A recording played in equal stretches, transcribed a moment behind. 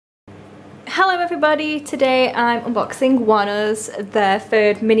Hello everybody, today I'm unboxing ONEUS, their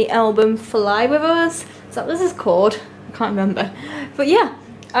third mini album Fly With Us. Is that what this is called? I can't remember. But yeah,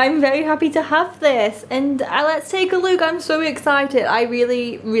 I'm very happy to have this and let's take a look. I'm so excited. I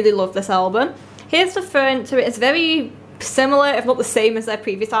really love this album. Here's the front, so it's very similar if not the same as their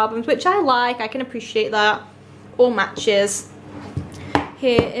previous albums, which I like. I can appreciate that. All matches.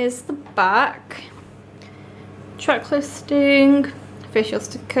 Here is the back. Track listing, official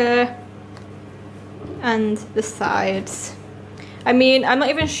sticker, and the sides. I mean, I'm not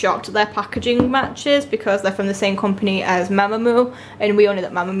even shocked their packaging matches because they're from the same company as Mamamoo, and we all know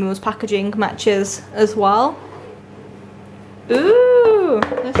that Mamamoo's packaging matches as well. Ooh,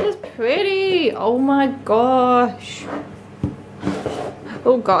 this is pretty. Oh my gosh.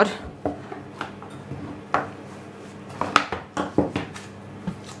 Oh god.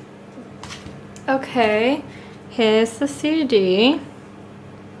 Okay, here's the CD.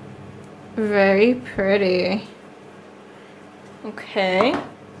 Very pretty. Okay,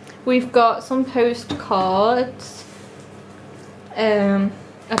 we've got some postcards, a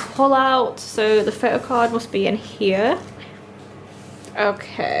pull out, so the photo card must be in here.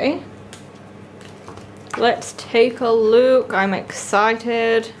 Okay, let's take a look. I'm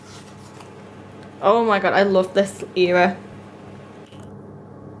excited. Oh my god, I love this era.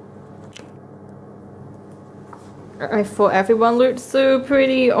 I thought everyone looked so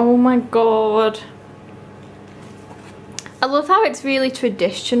pretty. Oh my god. I love how it's really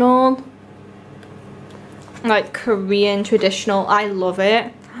traditional. Like Korean traditional. I love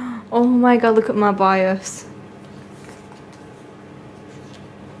it. Oh my god, look at my bias.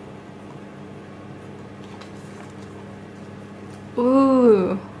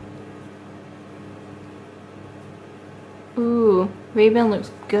 Ooh. Ooh, Ray-Ban looks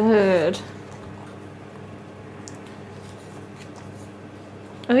good.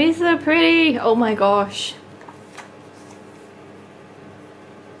 Oh, he's so pretty. Oh my gosh.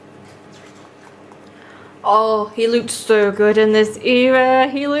 Oh, he looked so good in this era.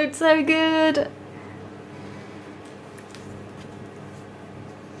 He looked so good.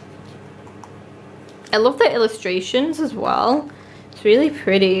 I love the illustrations as well. It's really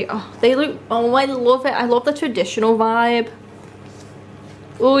pretty. Oh, they look, oh, I love it. I love the traditional vibe.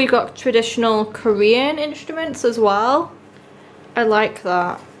 Oh, you got traditional Korean instruments as well. I like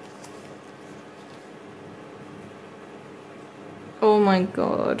that. Oh my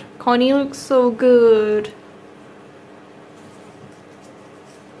god. Connie looks so good.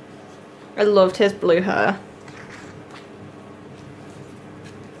 I loved his blue hair.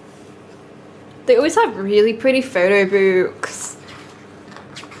 They always have really pretty photo books.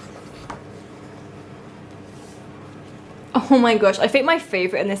 Oh my gosh, I think my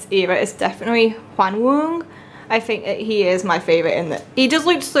favourite in this era is definitely Hwanwoong. I think that he is my favourite in that. He just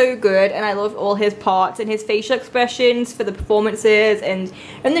looked so good and I love all his parts and his facial expressions for the performances and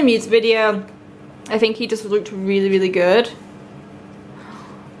in the music video. I think he just looked really good.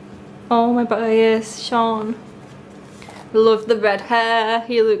 Oh my bias, Sean. Love the red hair.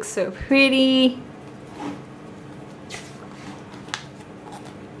 He looks so pretty.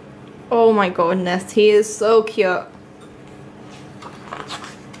 Oh my goodness, he is so cute.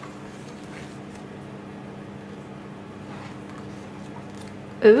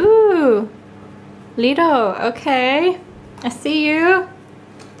 Ooh, Lido, okay, I see you.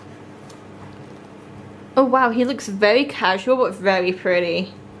 Oh wow, he looks very casual but very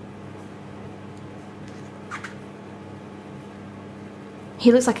pretty.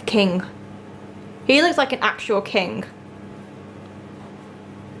 He looks like a king. He looks like an actual king.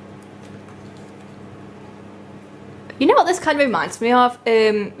 You know what this kind of reminds me of?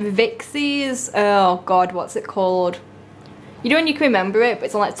 Vixie's, oh god, what's it called? You know when you can remember it, but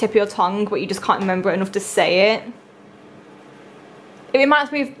it's on like the tip of your tongue, but you just can't remember it enough to say it? It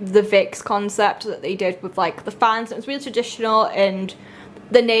reminds me of the Vix concept that they did with like the fans. It was really traditional and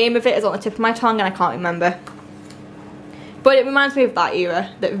the name of it is on the tip of my tongue and I can't remember. But it reminds me of that era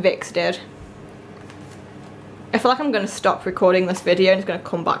that Vix did. I feel like I'm going to stop recording this video and it's going to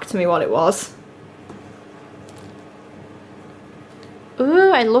come back to me what it was.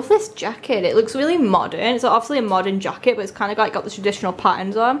 Ooh, I love this jacket. It looks really modern. It's obviously a modern jacket, but it's kind of like got the traditional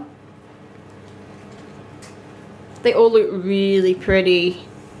patterns on. They all look really pretty.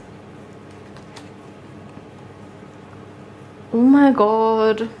 Oh my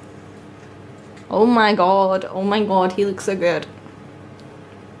god. Oh my god. Oh my god, he looks so good.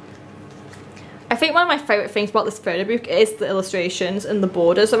 I think one of my favourite things about this photo book is the illustrations and the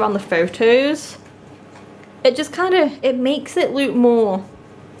borders around the photos. It just kind of, it makes it look more,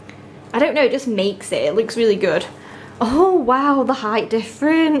 I don't know, it just makes it, it looks really good. Oh wow, the height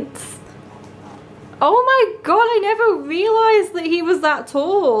difference. Oh my god, I never realised that he was that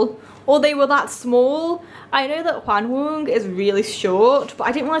tall. Or they were that small. I know that Hwanwoong is really short, but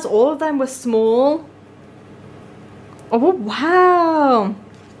I didn't realise all of them were small. Oh wow.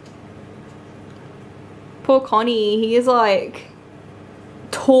 Poor Connie, he is like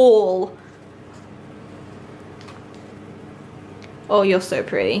tall. Oh, you're so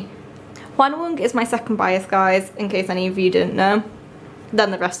pretty. Hwanwoong is my second bias, guys, in case any of you didn't know.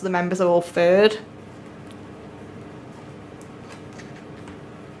 Then the rest of the members are all third.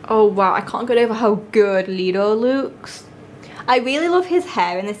 Oh wow, I can't get over how good Lido looks. I really love his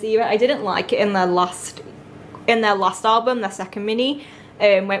hair in this era. I didn't like it in their last album, their second mini,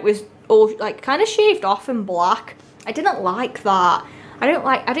 where it was all like kind of shaved off and black. I didn't like that.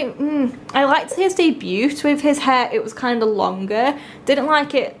 I liked his debut with his hair. It was kind of longer. Didn't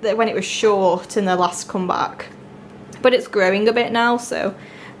like it when it was short in their last comeback. But it's growing a bit now, so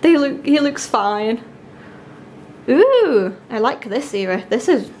he looks fine. Ooh, I like this era.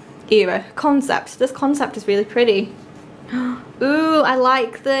 Concept. This concept is really pretty. Ooh, I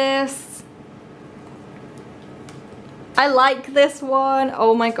like this. I like this one.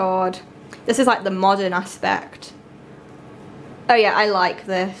 Oh my god. This is like the modern aspect. Oh yeah, I like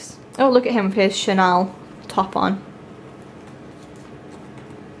this. Oh, look at him with his Chanel top on.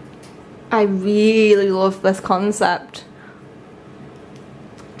 I really love this concept.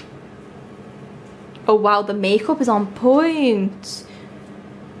 Oh wow, the makeup is on point.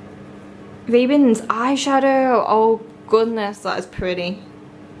 Raven's eyeshadow. Oh goodness, that is pretty.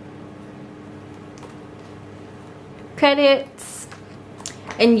 Credits.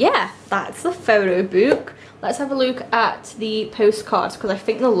 And yeah, that's the photo book. Let's have a look at the postcards because I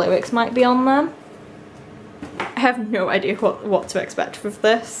think the lyrics might be on them. I have no idea what to expect with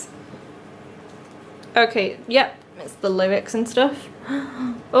this. Okay, yep, it's the lyrics and stuff.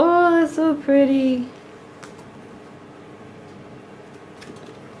 Oh, they're so pretty.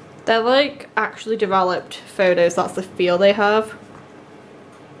 They're like actually developed photos, that's the feel they have.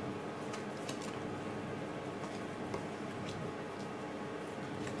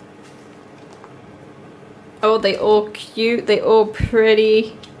 Oh, they all cute, they all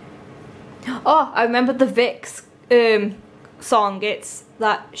pretty. Oh, I remember the Vic's song, it's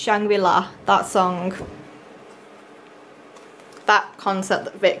that Shangri-La, that song. That concept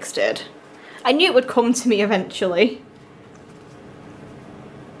that Vic's did. I knew it would come to me eventually.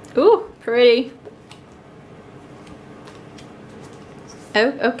 Ooh, pretty. Oh,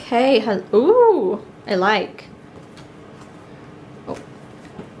 okay. Ooh, I like.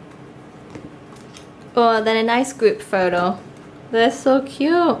 Oh, then a nice group photo. They're so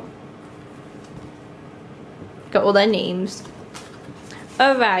cute. Got all their names.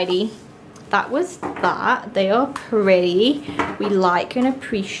 Alrighty. That was that. They are pretty. We like and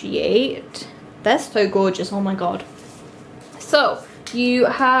appreciate. They're so gorgeous. Oh my god. So, you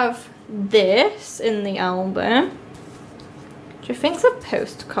have this in the album. Do you think it's a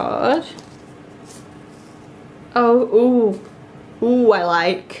postcard? Oh, ooh. Ooh, I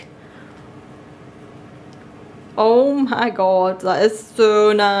like. Oh my god, that is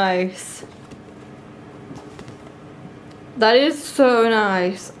so nice. That is so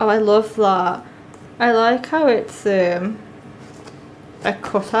nice. Oh, I love that. I like how it's a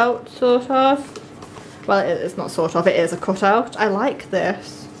cutout, sort of. Well, it's not sort of, it is a cutout. I like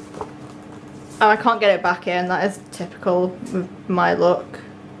this. Oh, I can't get it back in. That is typical with my look.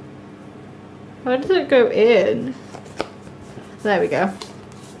 How does it go in? There we go.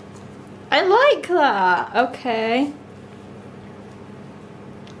 I like that. Okay.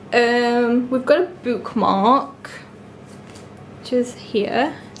 We've got a bookmark, which is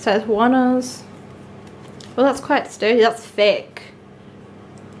here. It says ONEUS. Well, that's quite sturdy. That's thick.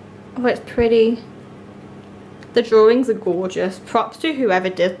 Oh, it's pretty. The drawings are gorgeous. Props to whoever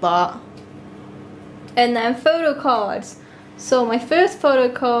did that. And then photo cards. So my first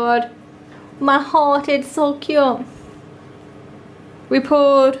photo card, my heart is so cute. We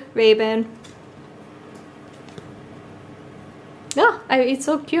pulled Raven. Yeah, it's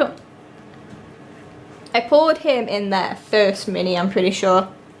so cute. I pulled him in their first mini, I'm pretty sure.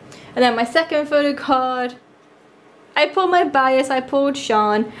 And then my second photo card, I pulled my bias, I pulled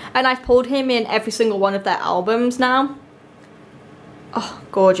Sean, and I've pulled him in every single one of their albums now. Oh,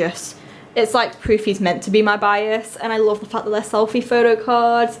 gorgeous. It's like proof he's meant to be my bias, and I love the fact that they're selfie photo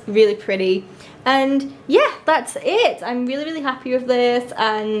cards, really pretty. And yeah, that's it. I'm really, really happy with this,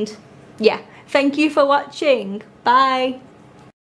 and yeah, thank you for watching. Bye.